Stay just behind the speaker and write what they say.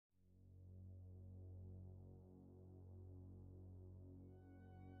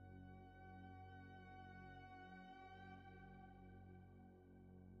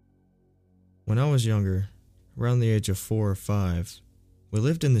When I was younger, around the age of 4 or 5, we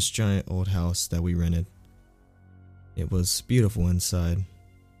lived in this giant old house that we rented. It was beautiful inside,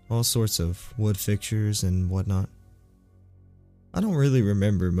 all sorts of wood fixtures and whatnot. I don't really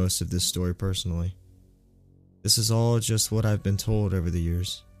remember most of this story personally. This is all just what I've been told over the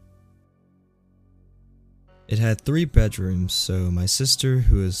years. It had 3 bedrooms, so my sister,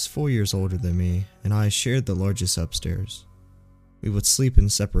 who is 4 years older than me, and I shared the largest upstairs. We would sleep in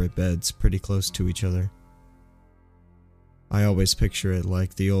separate beds pretty close to each other. I always picture it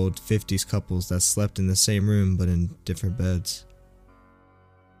like the old 50s couples that slept in the same room but in different beds.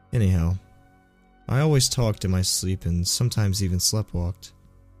 Anyhow, I always talked in my sleep and sometimes even sleptwalked.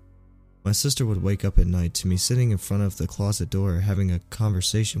 My sister would wake up at night to me sitting in front of the closet door having a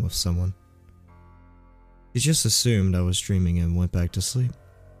conversation with someone. She just assumed I was dreaming and went back to sleep.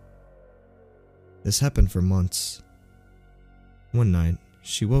 This happened for months. One night,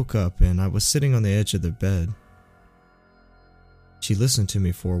 she woke up and I was sitting on the edge of the bed. She listened to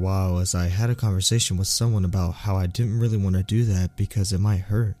me for a while as I had a conversation with someone about how I didn't really want to do that because it might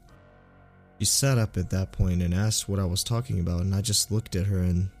hurt. She sat up at that point and asked what I was talking about, and I just looked at her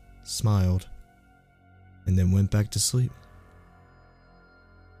and smiled, and then went back to sleep.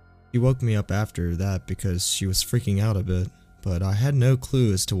 She woke me up after that because she was freaking out a bit, but I had no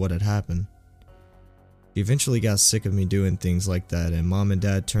clue as to what had happened. She eventually got sick of me doing things like that, and Mom and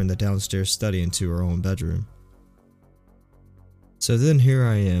Dad turned the downstairs study into her own bedroom. So then here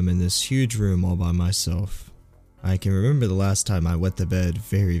I am in this huge room all by myself. I can remember the last time I wet the bed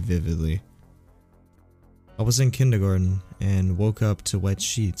very vividly. I was in kindergarten and woke up to wet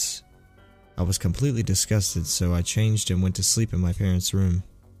sheets. I was completely disgusted, so I changed and went to sleep in my parents' room.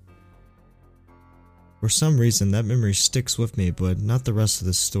 For some reason, that memory sticks with me, but not the rest of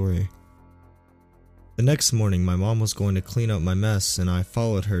the story. The next morning, my mom was going to clean up my mess, and I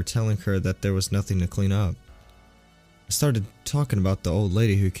followed her, telling her that there was nothing to clean up. I started talking about the old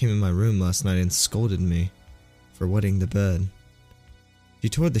lady who came in my room last night and scolded me for wetting the bed. She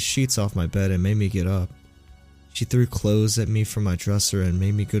tore the sheets off my bed and made me get up. She threw clothes at me from my dresser and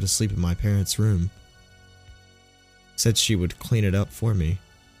made me go to sleep in my parents' room. Said she would clean it up for me.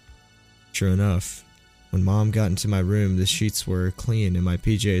 Sure enough, when Mom got into my room, the sheets were clean and my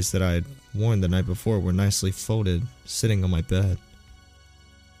PJs that I had worn the night before were nicely folded, sitting on my bed.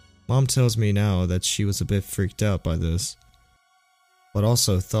 Mom tells me now that she was a bit freaked out by this, but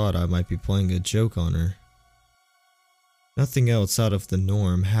also thought I might be playing a joke on her. Nothing else out of the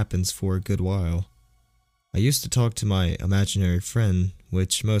norm happens for a good while. I used to talk to my imaginary friend,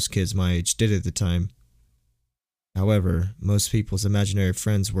 which most kids my age did at the time. However, most people's imaginary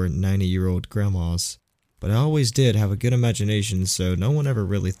friends weren't 90-year-old grandmas, but I always did have a good imagination, so no one ever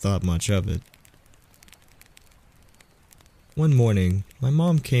really thought much of it. One morning, my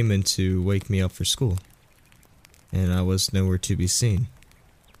mom came in to wake me up for school, and I was nowhere to be seen.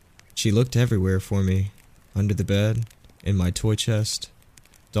 She looked everywhere for me, under the bed, in my toy chest,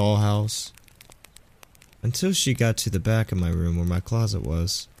 dollhouse, until she got to the back of my room where my closet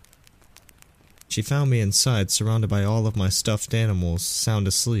was. She found me inside, surrounded by all of my stuffed animals, sound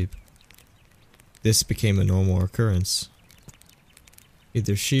asleep. This became a normal occurrence.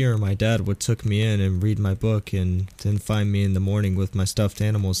 Either she or my dad would tuck me in and read my book and then find me in the morning with my stuffed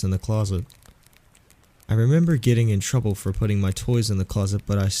animals in the closet. I remember getting in trouble for putting my toys in the closet,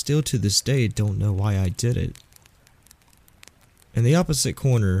 but I still to this day don't know why I did it. In the opposite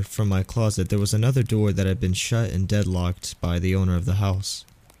corner from my closet, there was another door that had been shut and deadlocked by the owner of the house.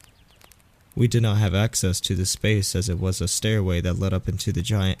 We did not have access to the space as it was a stairway that led up into the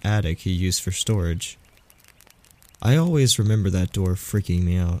giant attic he used for storage. I always remember that door freaking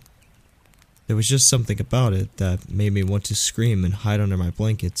me out. There was just something about it that made me want to scream and hide under my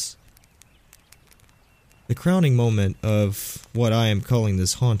blankets. The crowning moment of what I am calling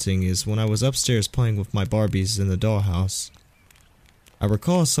this haunting is when I was upstairs playing with my Barbies in the dollhouse. I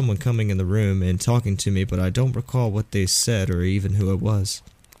recall someone coming in the room and talking to me, but I don't recall what they said or even who it was.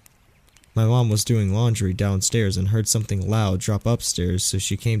 My mom was doing laundry downstairs and heard something loud drop upstairs, so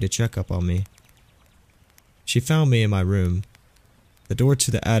she came to check up on me. She found me in my room. The door to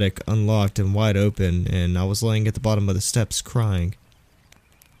the attic unlocked and wide open, and I was laying at the bottom of the steps crying.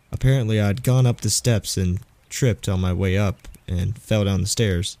 Apparently I had gone up the steps and tripped on my way up and fell down the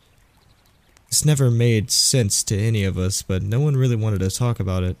stairs. This never made sense to any of us, but no one really wanted to talk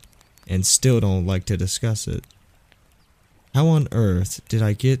about it, and still don't like to discuss it. How on earth did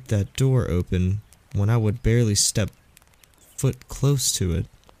I get that door open when I would barely step foot close to it?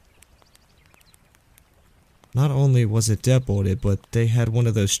 Not only was it deadbolted, but they had one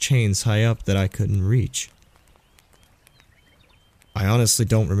of those chains high up that I couldn't reach. I honestly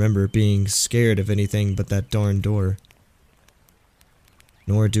don't remember being scared of anything but that darn door.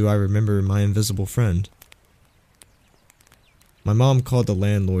 Nor do I remember my invisible friend. My mom called the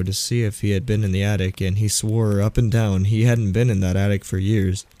landlord to see if he had been in the attic, and he swore up and down he hadn't been in that attic for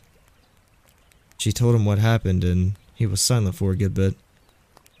years. She told him what happened, and he was silent for a good bit.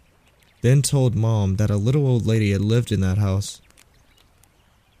 Then told Mom that a little old lady had lived in that house.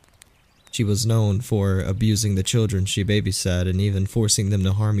 She was known for abusing the children she babysat and even forcing them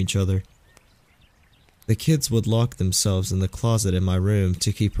to harm each other. The kids would lock themselves in the closet in my room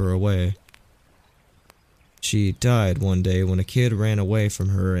to keep her away. She died one day when a kid ran away from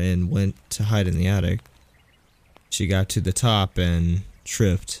her and went to hide in the attic. She got to the top and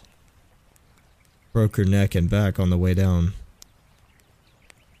tripped. Broke her neck and back on the way down.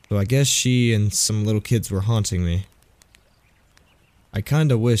 So I guess she and some little kids were haunting me. I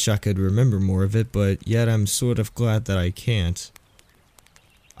kinda wish I could remember more of it, but yet I'm sort of glad that I can't.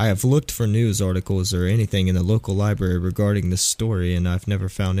 I have looked for news articles or anything in the local library regarding this story, and I've never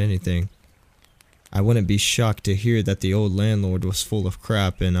found anything. I wouldn't be shocked to hear that the old landlord was full of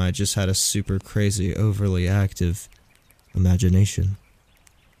crap and I just had a super crazy, overly active imagination.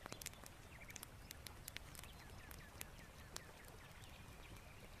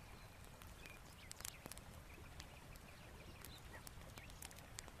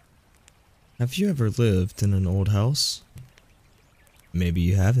 Have you ever lived in an old house? Maybe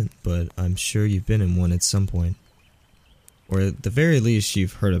you haven't, but I'm sure you've been in one at some point. Or at the very least,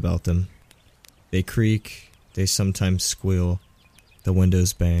 you've heard about them. They creak, they sometimes squeal, the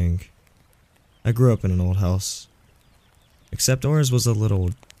windows bang. I grew up in an old house, except ours was a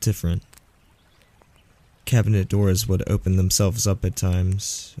little different. Cabinet doors would open themselves up at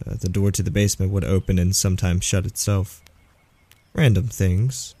times. The door to the basement would open and sometimes shut itself. Random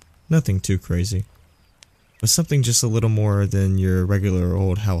things, nothing too crazy, but something just a little more than your regular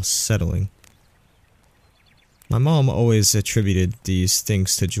old house settling. My mom always attributed these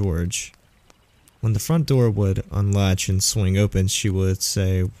things to George. When the front door would unlatch and swing open, she would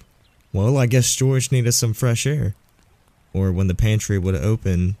say, "Well, I guess George needed some fresh air." Or when the pantry would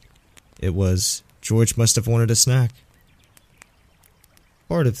open, it was, "George must have wanted a snack."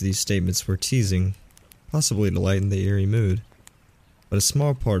 Part of these statements were teasing, possibly to lighten the eerie mood, but a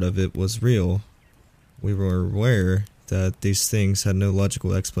small part of it was real. We were aware that these things had no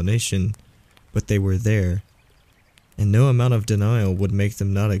logical explanation, but they were there, and no amount of denial would make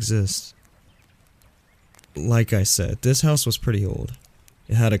them not exist. Like I said, this house was pretty old.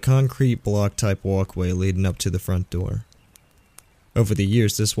 It had a concrete block-type walkway leading up to the front door. Over the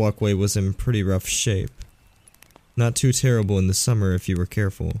years, this walkway was in pretty rough shape. Not too terrible in the summer if you were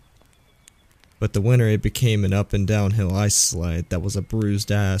careful. But the winter it became an up and downhill ice slide that was a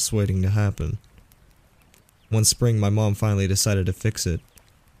bruised ass waiting to happen. One spring my mom finally decided to fix it.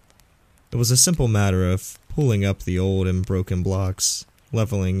 It was a simple matter of pulling up the old and broken blocks,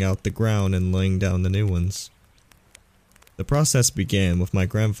 leveling out the ground and laying down the new ones. The process began with my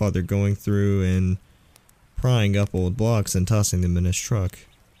grandfather going through and prying up old blocks and tossing them in his truck.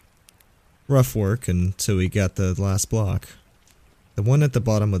 Rough work until he got the last block, the one at the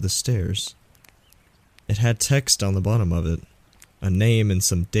bottom of the stairs. It had text on the bottom of it, a name and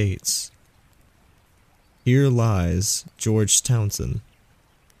some dates. "Here lies George Townsend."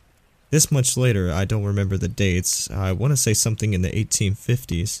 This much later, I don't remember the dates. I want to say something in the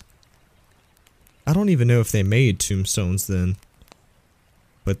 1850s. I don't even know if they made tombstones then.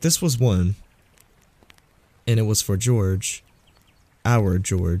 But this was one. And it was for George. Our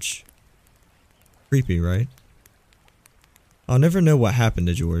George. Creepy, right? I'll never know what happened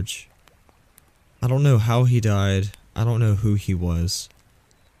to George. I don't know how he died. I don't know who he was.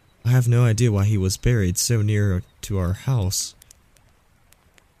 I have no idea why he was buried so near to our house.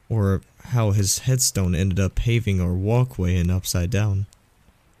 Or how his headstone ended up paving our walkway and upside down.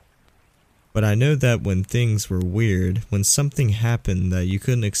 But I know that when things were weird, when something happened that you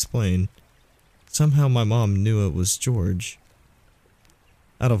couldn't explain, somehow my mom knew it was George.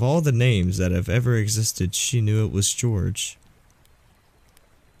 Out of all the names that have ever existed, she knew it was George.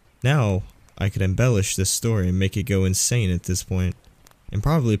 Now, I could embellish this story and make it go insane at this point, and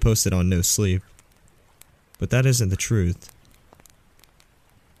probably post it on No Sleep. But that isn't the truth.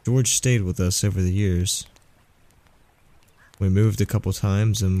 George stayed with us over the years. We moved a couple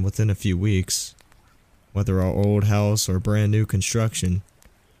times, and within a few weeks, whether our old house or brand new construction,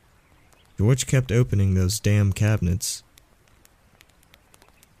 George kept opening those damn cabinets.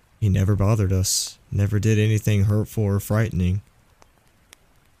 He never bothered us, never did anything hurtful or frightening.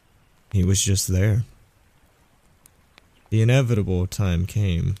 He was just there. The inevitable time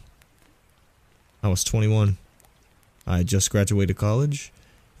came. I was 21. I had just graduated college,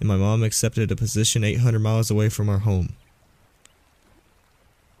 and my mom accepted a position 800 miles away from our home.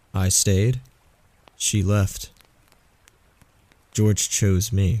 I stayed. She left. George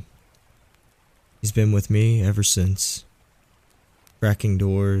chose me. He's been with me ever since, cracking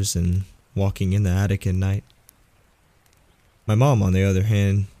doors and walking in the attic at night. My mom, on the other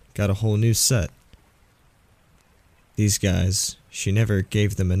hand, got a whole new set. These guys, she never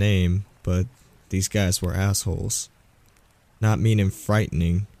gave them a name, but these guys were assholes. Not mean and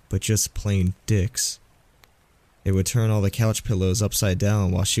frightening, but just plain dicks. They would turn all the couch pillows upside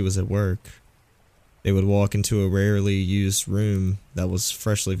down while she was at work. They would walk into a rarely used room that was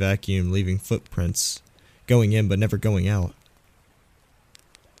freshly vacuumed, leaving footprints, going in but never going out.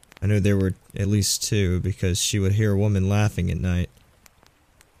 I know there were at least two because she would hear a woman laughing at night,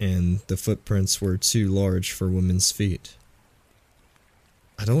 and the footprints were too large for women's feet.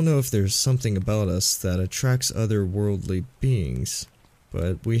 I don't know if there's something about us that attracts otherworldly beings,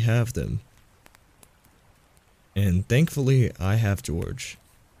 but we have them. And thankfully, I have George.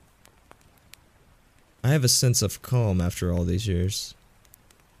 I have a sense of calm after all these years.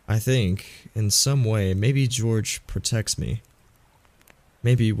 I think, in some way, maybe George protects me.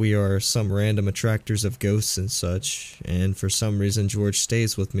 Maybe we are some random attractors of ghosts and such, and for some reason George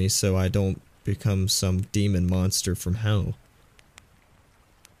stays with me so I don't become some demon monster from hell.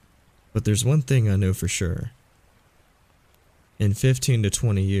 But there's one thing I know for sure. In 15 to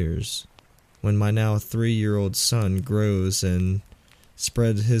 20 years, when my now 3-year-old son grows and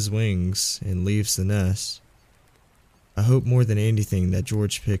spreads his wings and leaves the nest, I hope more than anything that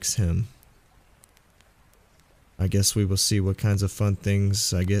George picks him. I guess we will see what kinds of fun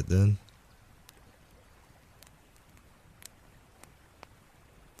things I get then.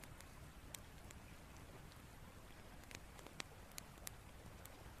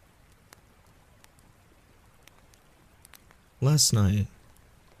 Last night,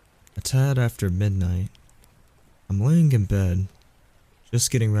 a tad after midnight, I'm laying in bed, just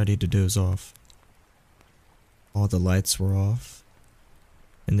getting ready to doze off. All the lights were off,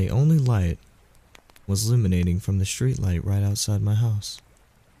 and the only light was illuminating from the streetlight right outside my house.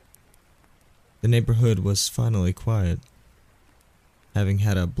 The neighborhood was finally quiet, having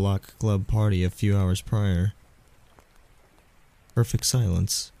had a block club party a few hours prior. Perfect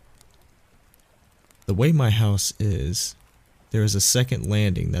silence. The way my house is, there is a second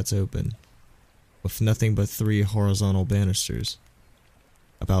landing that's open, with nothing but 3 horizontal banisters,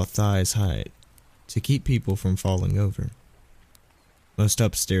 about thighs height, to keep people from falling over. Most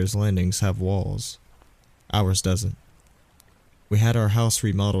upstairs landings have walls. Ours doesn't. We had our house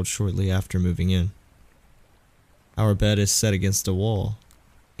remodeled shortly after moving in. Our bed is set against a wall,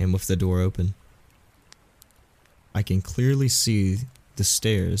 and with the door open. I can clearly see the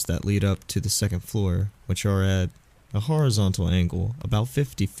stairs that lead up to the second floor, which are at a horizontal angle about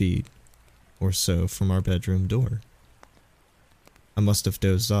 50 feet or so from our bedroom door. I must have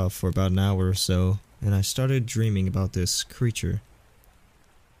dozed off for about an hour or so, and I started dreaming about this creature.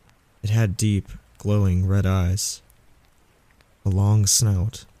 It had deep, glowing red eyes, a long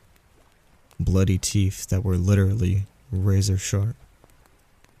snout, bloody teeth that were literally razor sharp.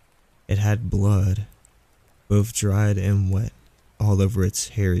 It had blood, both dried and wet, all over its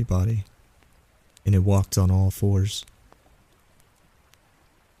hairy body, and it walked on all fours.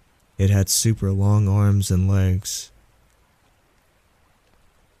 It had super long arms and legs,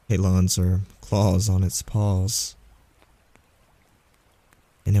 halons or claws on its paws,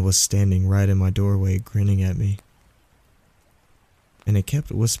 and it was standing right in my doorway grinning at me. And it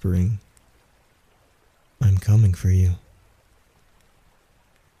kept whispering, "I'm coming for you."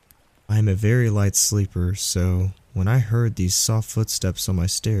 I am a very light sleeper, so when I heard these soft footsteps on my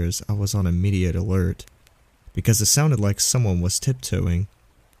stairs, I was on immediate alert, because it sounded like someone was tiptoeing,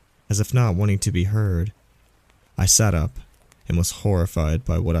 as if not wanting to be heard. I sat up and was horrified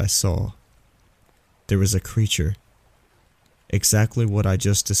by what I saw. There was a creature, exactly what I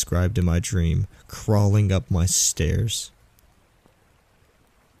just described in my dream, crawling up my stairs.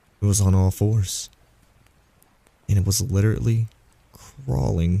 It was on all fours, and it was literally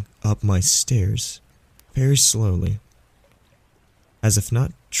crawling up my stairs, very slowly, as if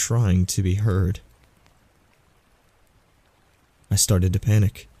not trying to be heard. I started to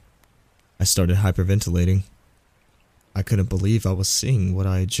panic. I started hyperventilating. I couldn't believe I was seeing what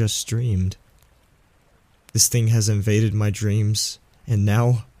I had just dreamed. This thing has invaded my dreams, and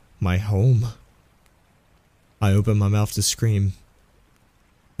now my home. I opened my mouth to scream,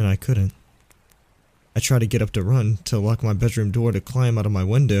 and I couldn't. I tried to get up to run, to lock my bedroom door, to climb out of my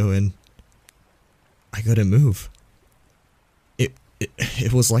window, and I couldn't move.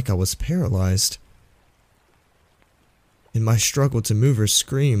 It was like I was paralyzed. In my struggle to move or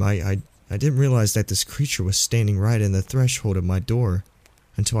scream, I didn't realize that this creature was standing right in the threshold of my door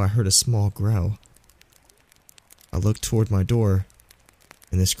until I heard a small growl. I looked toward my door,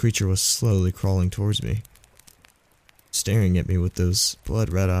 and this creature was slowly crawling towards me, staring at me with those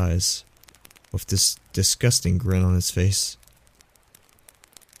blood-red eyes, with this disgusting grin on its face.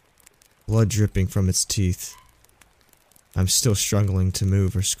 Blood dripping from its teeth. I'm still struggling to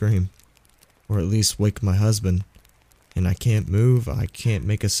move or scream, or at least wake my husband, and I can't move, I can't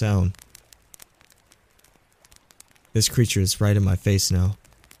make a sound. This creature is right in my face now.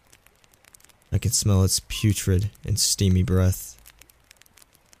 I can smell its putrid and steamy breath.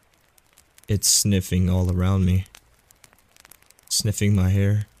 It's sniffing all around me. Sniffing my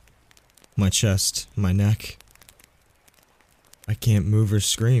hair, my chest, my neck. I can't move or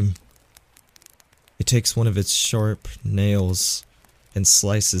scream. It takes one of its sharp nails and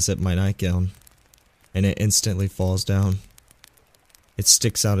slices at my nightgown, and it instantly falls down. It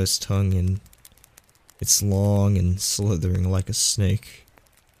sticks out its tongue, and it's long and slithering like a snake,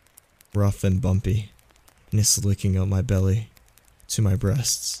 rough and bumpy, and it's licking out my belly to my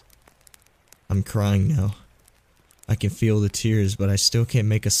breasts. I'm crying now. I can feel the tears, but I still can't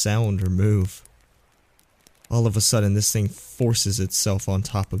make a sound or move. All of a sudden, this thing forces itself on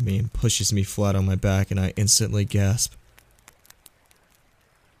top of me and pushes me flat on my back, and I instantly gasp.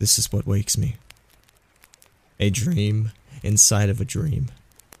 This is what wakes me. A dream inside of a dream.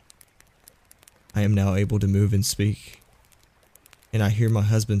 I am now able to move and speak, and I hear my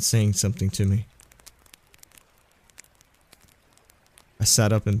husband saying something to me. I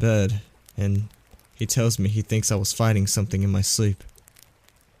sat up in bed, and he tells me he thinks I was fighting something in my sleep,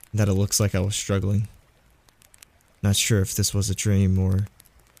 that it looks like I was struggling. Not sure if this was a dream or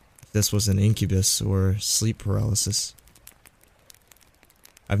if this was an incubus or sleep paralysis.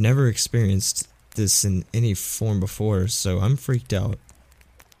 I've never experienced this in any form before, so I'm freaked out.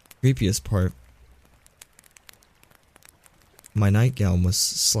 Creepiest part, my nightgown was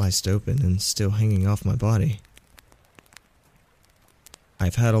sliced open and still hanging off my body.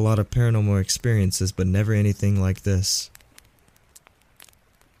 I've had a lot of paranormal experiences, but never anything like this.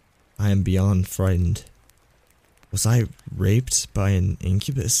 I am beyond frightened. Was I raped by an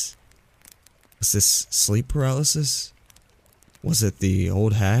incubus? Was this sleep paralysis? Was it the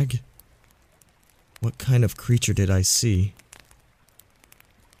old hag? What kind of creature did I see?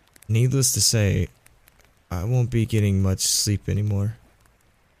 Needless to say, I won't be getting much sleep anymore.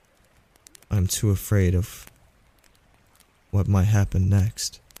 I'm too afraid of what might happen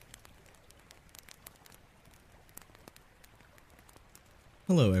next.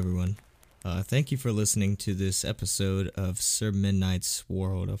 Hello everyone. Thank you for listening to this episode of Sir Midnight's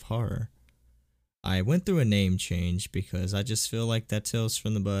World of Horror. I went through a name change because I just feel like that Tales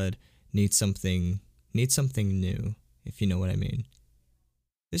from the Bud needs something new, if you know what I mean.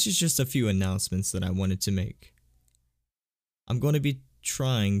 This is just a few announcements that I wanted to make. I'm going to be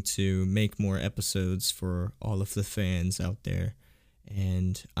trying to make more episodes for all of the fans out there,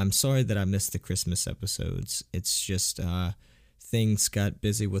 and I'm sorry that I missed the Christmas episodes. It's just, things got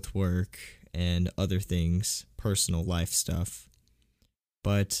busy with work and other things, personal life stuff.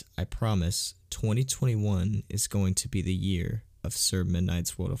 But I promise, 2021 is going to be the year of Sir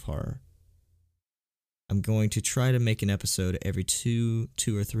Midnight's World of Horror. I'm going to try to make an episode every two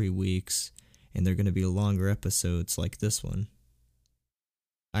or 3 weeks, and they're going to be longer episodes like this one.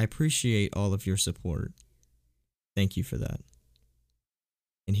 I appreciate all of your support. Thank you for that.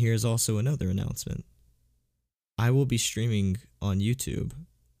 And here's also another announcement. I will be streaming on YouTube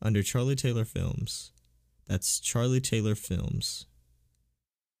under Charlie Taylor Films. That's Charlie Taylor Films.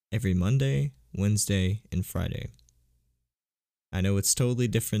 Every Monday, Wednesday, and Friday. I know it's totally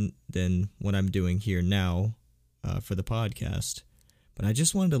different than what I'm doing here now for the podcast, but I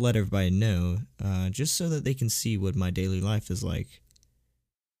just wanted to let everybody know, just so that they can see what my daily life is like.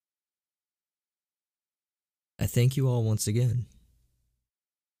 I thank you all once again.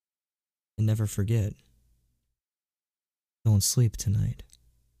 And never forget, don't sleep tonight.